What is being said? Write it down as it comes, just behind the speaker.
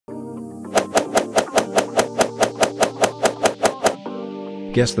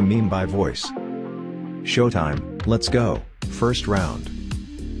Guess the meme by voice. Showtime, let's go. First round.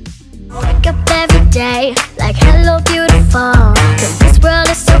 Wake up every day like hello beautiful, 'cause this world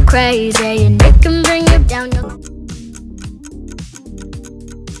is so crazy and it can bring you down.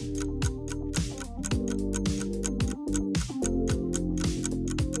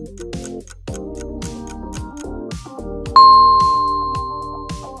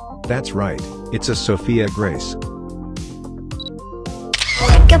 That's right, it's a Sophia Grace.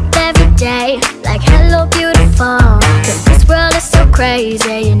 Wake up every day like hello beautiful, 'cause this world is so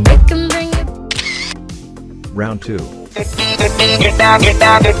crazy and it can bring you. Round 2. Get down, get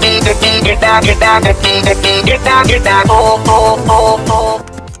down, get down, get down, get down, get down, get down, get down, oh, oh, oh, oh.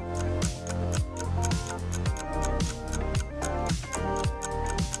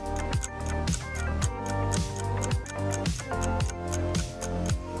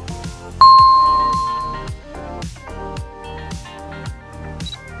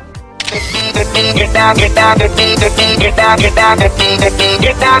 Get down, get down, get down, get down, get down,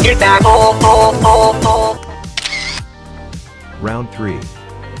 get down, get down, oh, oh, oh, oh. Round 3.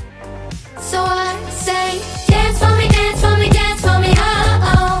 So I say, dance for me, dance for me, dance for me, oh,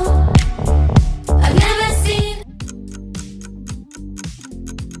 oh. I've never seen.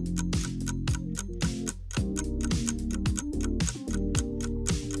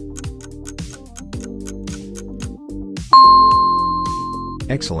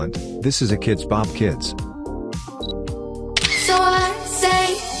 Excellent, this is a Kisz Bop Kids. So I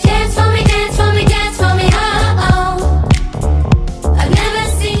say, dance for me, dance for me, dance for me, oh, oh. I've never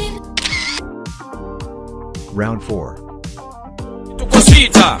seen. Round 4. Tu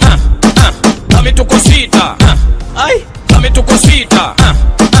cosita, dame tu cosita, ay, dame tu cosita,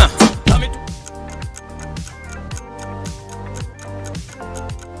 dame tu.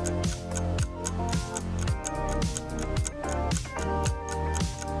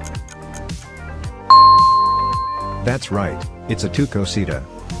 That's right, it's a tu cosita.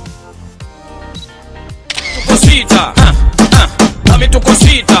 Tu cosita, dame tu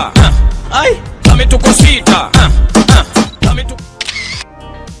cosita, ay, dame tu cosita, dame tu.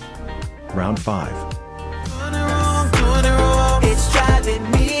 Round 5. It's driving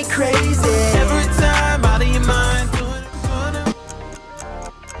me crazy. Every time out of your mind.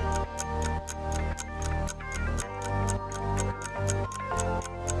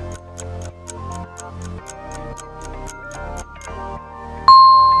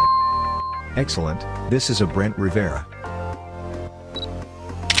 Excellent, this is a Brent Rivera.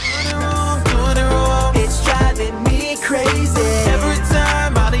 It's driving me crazy. Every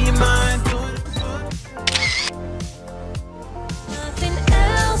time out of your mind. Nothing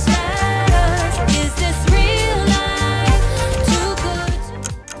else matters. Is this real life? Too good.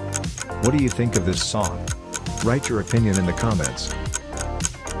 What do you think of this song? Write your opinion in the comments.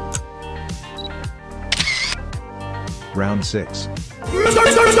 Round 6.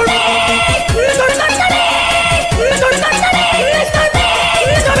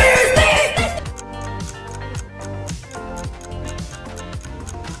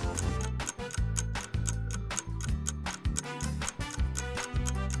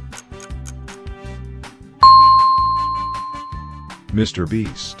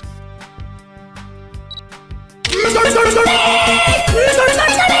 MrBeast.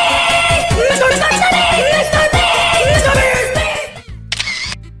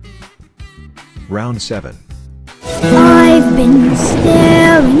 Round 7. I've been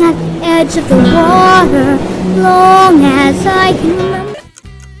staring at the edge of the water long as I can remember.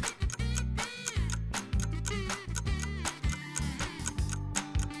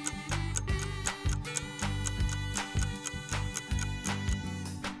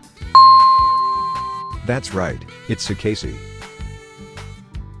 That's right, it's a Casey.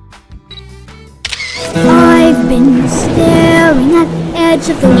 I've been staring at the edge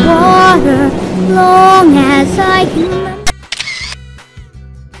of the water long as I can remember.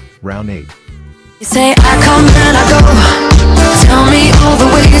 Round 8. You say I come and I go. Tell me all the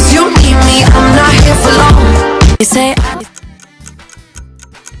ways you need me. I'm not here for long. You say I.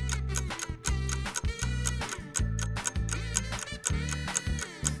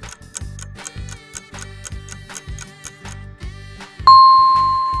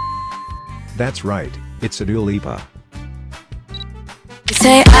 That's right, it's a Dua Lipa. You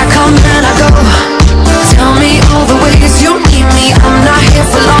say I come and I go. Tell me all the ways you need me. I'm not here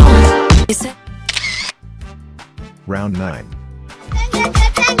for long. You say. Round 9.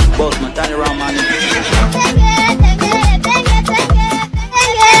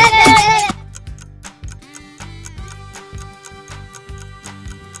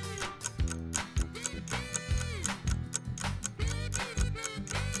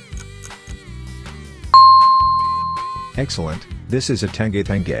 Excellent, this is a Tenge.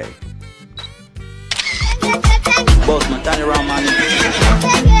 Boss man, turn around, man.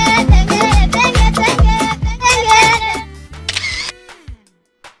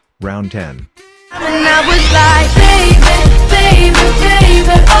 Round 10. And I was like, baby, baby,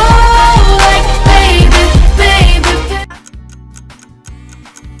 baby, oh, like, baby, baby, baby.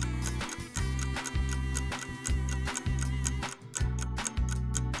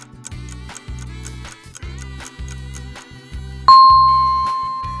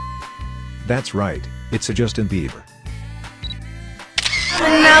 That's right, it's a Justin Bieber.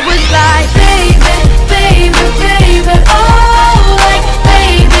 And I was like, baby, baby, baby, oh, like,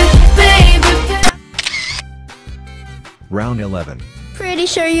 baby, baby, baby. Round 11. Pretty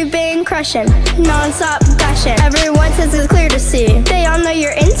sure you've been crushing, non-stop gushing. Everyone says it's clear to see. They all know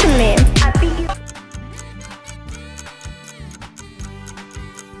you're into me. I beat you.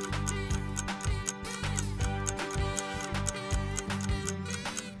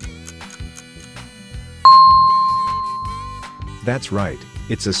 That's right,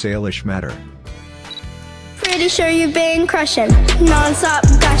 it's a Salish matter. Pretty sure you've been crushing, non-stop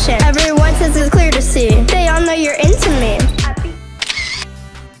gushing. Everyone says it's clear to see. They all know you're into me. I beat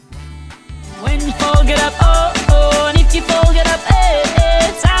When you fall, get up, oh, oh, and if you fall, get up, eh,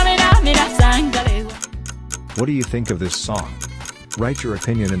 eh, sang. What do you think of this song? Write your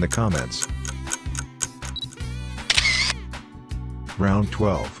opinion in the comments. Round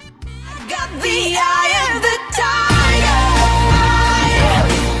 12. Got the eye of the tiger,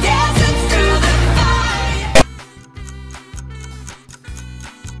 dancing through the fire.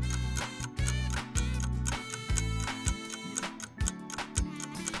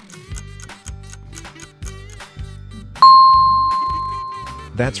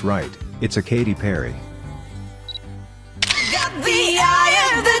 That's right, it's a Katy Perry. Got the eye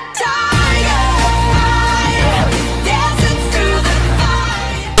of the tiger, dancing through the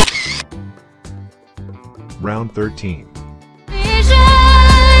fire. Round 13. Ain't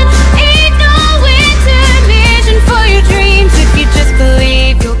no intermission for your dreams if you just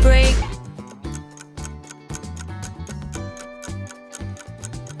believe you'll break.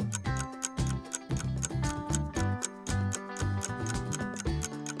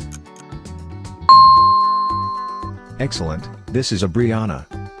 Excellent, this is a Brianna.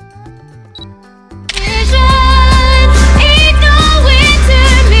 Ain't no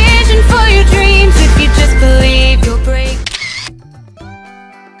intermission for your dreams if you just believe you'll break.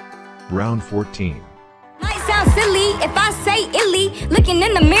 Round 14. Might sound silly if I say illy. Looking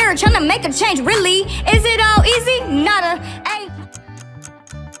in the mirror, trying to make a change, really. Is it all easy? Nada. Ain't.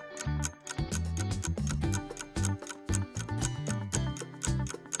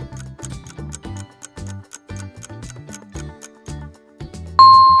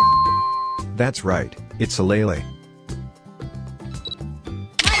 That's right, it's a Lele. Might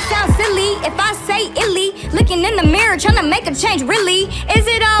sound silly if I say illy. Looking in the mirror, trying to make a change, really. Is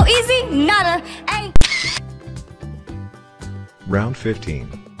it all easy? Nada. Ain't. Round 15.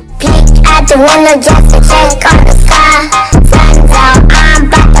 Peek at the window just to check on the sky. Sun's out, I'm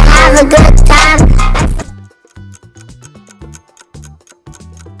about to have a good time.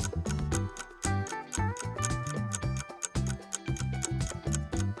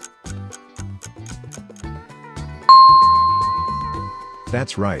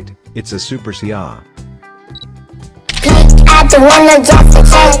 That's right, it's a Super Sia. Peek at the window just to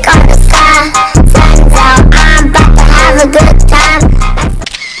check on the sky. Sun's out, I'm about to have a good time.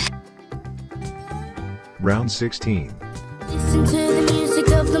 Round 16. Listen to the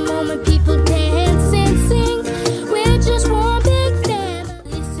music of the moment, people dance and sing. We're just one big family.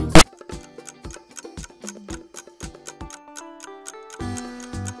 Listen to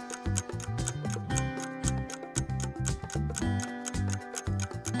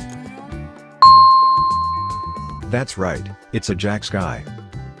That's right, it's a Jack Sky.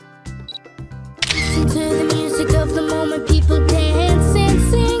 Listen to the music of the moment, people dance and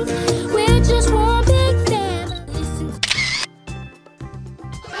sing. We're just one big family. Listen to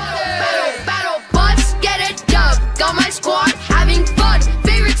Battle, butts, get it dub. Got my squad having fun.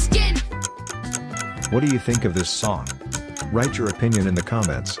 Favorite skin. What do you think of this song? Write your opinion in the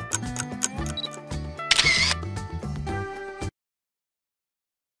comments.